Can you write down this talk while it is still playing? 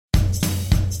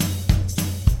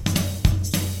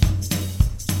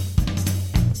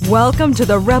Welcome to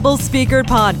the Rebel Speaker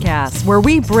Podcast, where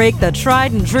we break the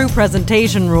tried and true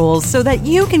presentation rules so that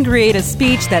you can create a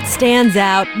speech that stands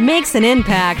out, makes an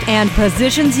impact, and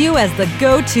positions you as the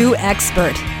go-to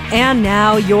expert. And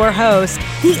now, your host,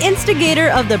 the instigator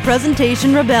of the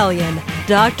Presentation Rebellion,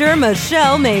 Dr.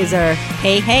 Michelle Mazur.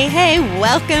 Hey,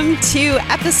 welcome to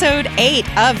episode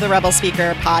 8 of the Rebel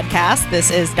Speaker Podcast.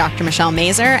 This is Dr. Michelle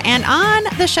Mazur, and on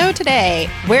the show today,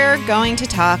 we're going to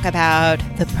talk about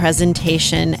the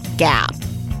presentation gap.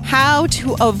 How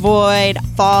to avoid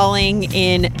falling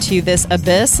into this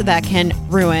abyss that can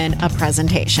ruin a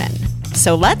presentation.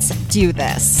 So let's do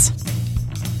this.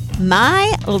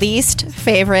 My least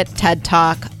favorite TED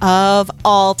Talk of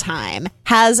all time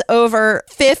has over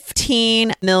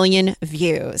 15 million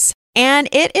views. And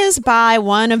it is by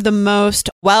one of the most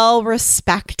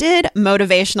well-respected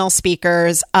motivational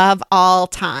speakers of all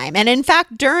time. And in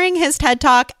fact, during his TED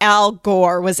Talk, Al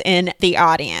Gore was in the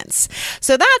audience.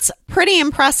 So that's pretty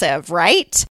impressive,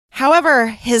 right? However,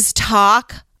 his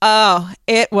talk,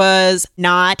 it was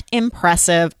not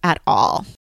impressive at all.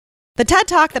 The TED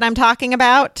Talk that I'm talking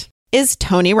about is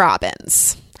Tony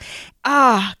Robbins.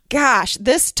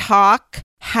 This talk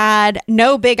had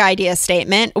no big idea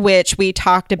statement, which we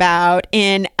talked about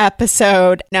in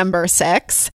episode number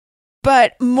 6.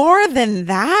 But more than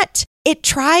that, it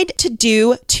tried to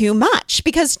do too much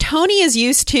because Tony is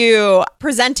used to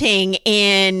presenting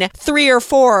in 3 or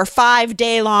 4 or 5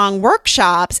 day long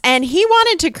workshops, and he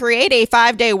wanted to create a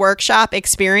 5-day workshop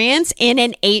experience in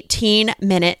an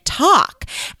 18-minute talk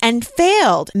and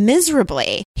failed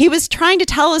miserably. He was trying to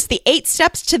tell us the 8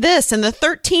 steps to this and the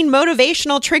 13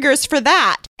 motivational triggers for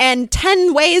that and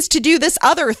 10 ways to do this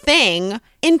other thing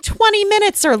in 20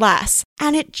 minutes or less,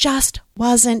 and it just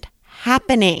wasn't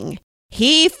happening.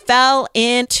 He fell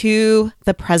into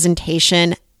the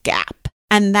presentation gap.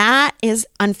 And that is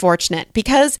unfortunate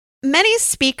because many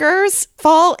speakers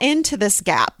fall into this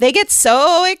gap. They get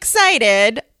so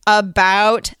excited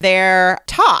about their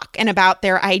talk and about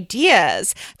their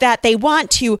ideas that they want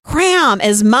to cram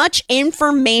as much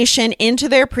information into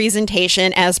their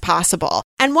presentation as possible.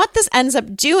 And what this ends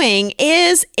up doing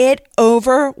is it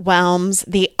overwhelms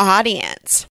the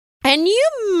audience. And you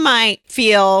might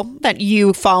feel that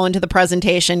you fall into the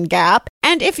presentation gap.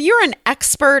 And if you're an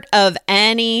expert of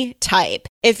any type,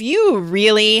 if you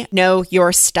really know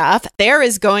your stuff, there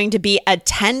is going to be a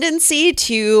tendency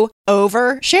to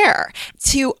overshare,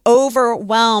 to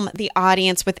overwhelm the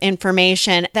audience with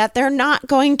information that they're not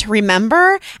going to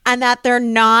remember and that they're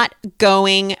not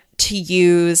going to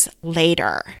use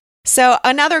later. So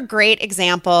another great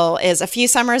example is a few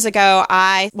summers ago,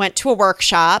 I went to a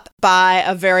workshop by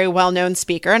a very well-known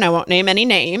speaker, and I won't name any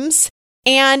names.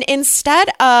 And instead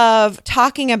of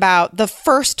talking about the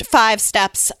first 5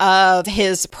 steps of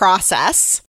his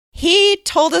process, he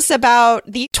told us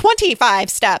about the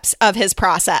 25 steps of his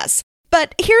process.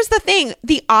 But here's the thing,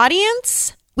 the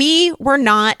audience, we were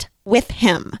not with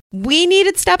him. We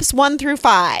needed steps 1 through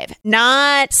 5,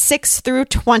 not 6 through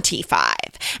 25.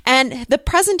 And the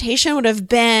presentation would have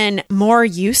been more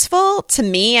useful to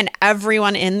me and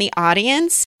everyone in the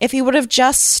audience if he would have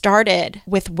just started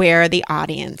with where the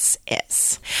audience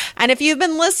is. And if you've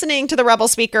been listening to the Rebel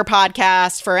Speaker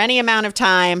Podcast for any amount of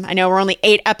time, I know we're only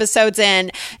 8 episodes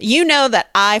in, you know that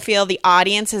I feel the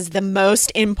audience is the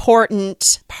most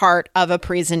important part of a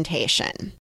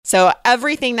presentation. So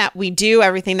everything that we do,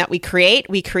 everything that we create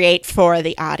for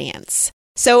the audience.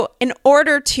 So in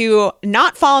order to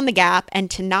not fall in the gap and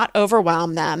to not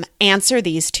overwhelm them, answer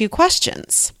these 2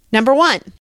 questions. Number 1,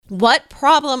 what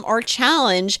problem or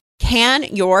challenge can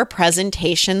your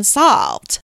presentation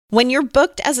solve? When you're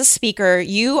booked as a speaker,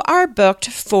 you are booked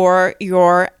for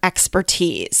your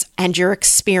expertise and your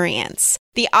experience.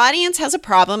 The audience has a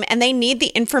problem and they need the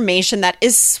information that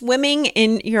is swimming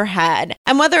in your head.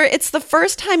 And whether it's the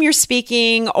first time you're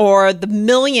speaking or the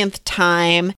millionth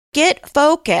time, get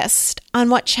focused on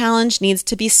what challenge needs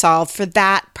to be solved for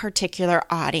that particular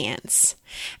audience.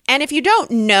 And if you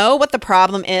don't know what the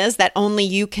problem is that only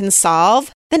you can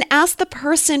solve, then ask the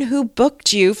person who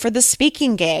booked you for the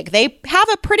speaking gig. They have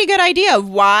a pretty good idea of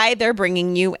why they're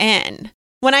bringing you in.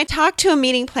 When I talk to a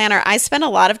meeting planner, I spend a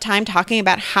lot of time talking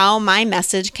about how my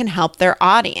message can help their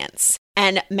audience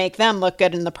and make them look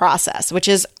good in the process, which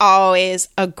is always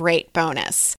a great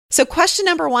bonus. So question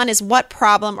number 1 is, what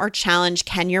problem or challenge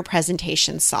can your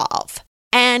presentation solve?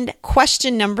 And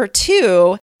question number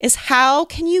 2 is, how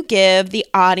can you give the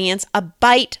audience a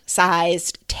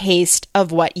bite-sized taste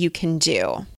of what you can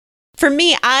do? For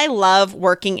me, I love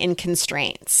working in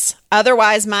constraints.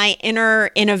 Otherwise, my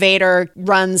inner innovator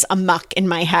runs amok in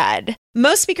my head.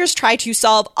 Most speakers try to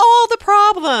solve all the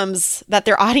problems that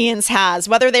their audience has,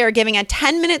 whether they are giving a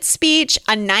 10-minute speech,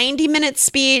 a 90-minute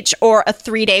speech, or a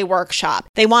 3-day workshop.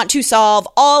 They want to solve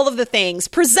all of the things,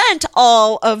 present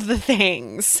all of the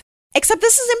things. Except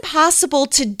this is impossible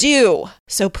to do.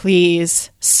 So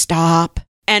please stop.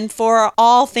 And for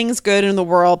all things good in the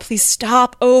world, please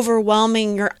stop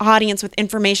overwhelming your audience with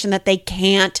information that they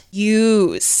can't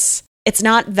use. It's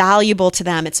not valuable to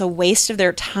them. It's a waste of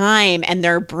their time and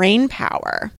their brain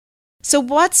power. So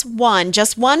what's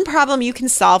just one problem you can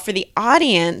solve for the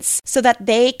audience so that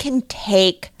they can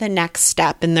take the next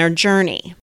step in their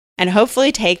journey and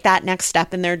hopefully take that next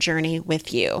step in their journey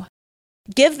with you?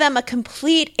 Give them a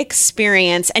complete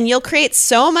experience and you'll create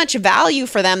so much value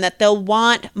for them that they'll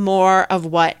want more of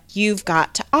what you've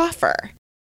got to offer.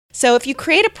 So if you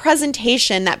create a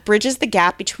presentation that bridges the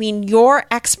gap between your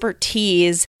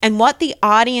expertise and what the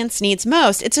audience needs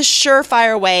most, it's a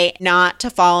surefire way not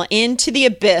to fall into the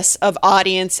abyss of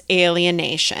audience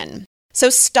alienation.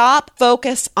 So stop,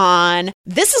 focus on,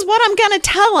 this is what I'm going to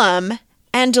tell them,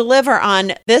 and deliver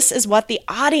on, this is what the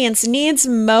audience needs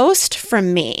most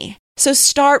from me. So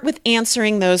start with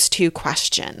answering those two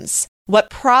questions. What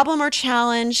problem or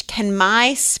challenge can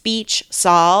my speech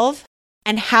solve?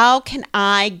 And how can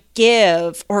I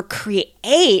give or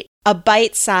create a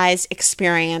bite-sized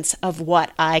experience of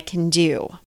what I can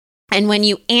do? And when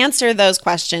you answer those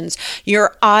questions,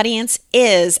 your audience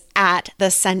is at the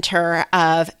center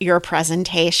of your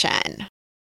presentation.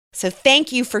 So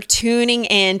thank you for tuning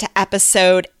in to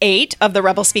episode 8 of the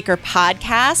Rebel Speaker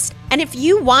podcast. And if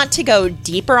you want to go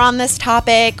deeper on this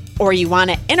topic or you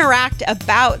want to interact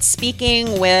about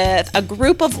speaking with a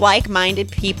group of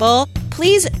like-minded people,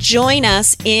 please join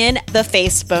us in the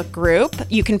Facebook group.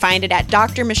 You can find it at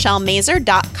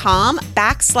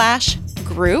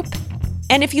drmichellemazur.com/group.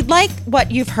 And if you'd like what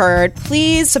you've heard,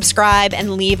 please subscribe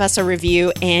and leave us a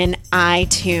review in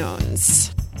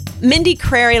iTunes. Mindy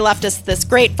Crary left us this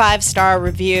great 5-star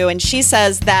review, and she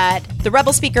says that the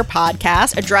Rebel Speaker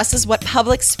podcast addresses what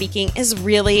public speaking is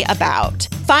really about.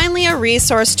 Finally, a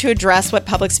resource to address what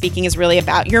public speaking is really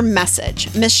about, your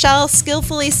message. Michelle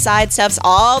skillfully sidesteps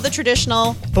all the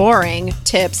traditional, boring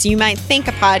tips you might think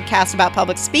a podcast about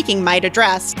public speaking might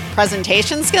address.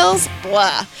 Presentation skills?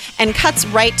 Blah. And cuts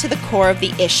right to the core of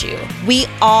the issue. We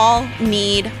all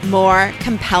need more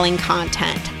compelling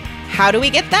content. How do we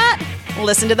get that?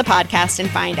 Listen to the podcast and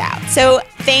find out. So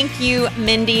thank you,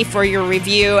 Mindy, for your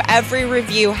review. Every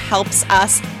review helps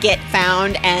us get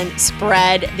found and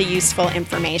spread the useful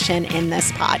information in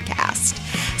this podcast.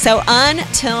 So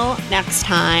until next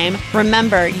time,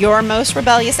 remember, your most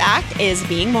rebellious act is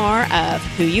being more of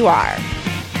who you are.